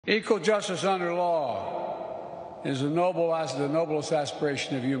Equal justice under law is the noblest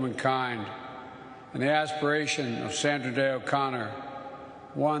aspiration of humankind, and the aspiration of Sandra Day O'Connor,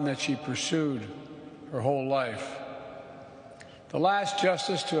 one that she pursued her whole life. The last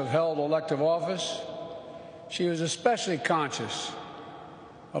justice to have held elective office, she was especially conscious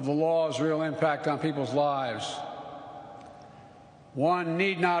of the law's real impact on people's lives. One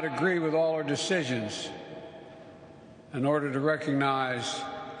need not agree with all her decisions in order to recognize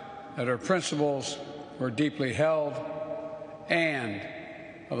that her principles were deeply held and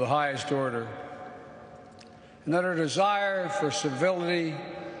of the highest order, and that her desire for civility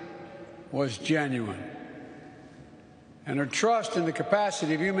was genuine, and her trust in the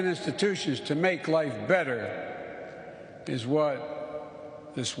capacity of human institutions to make life better is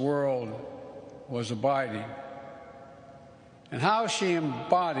what this world was abiding. And how she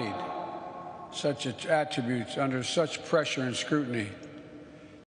embodied such attributes under such pressure and scrutiny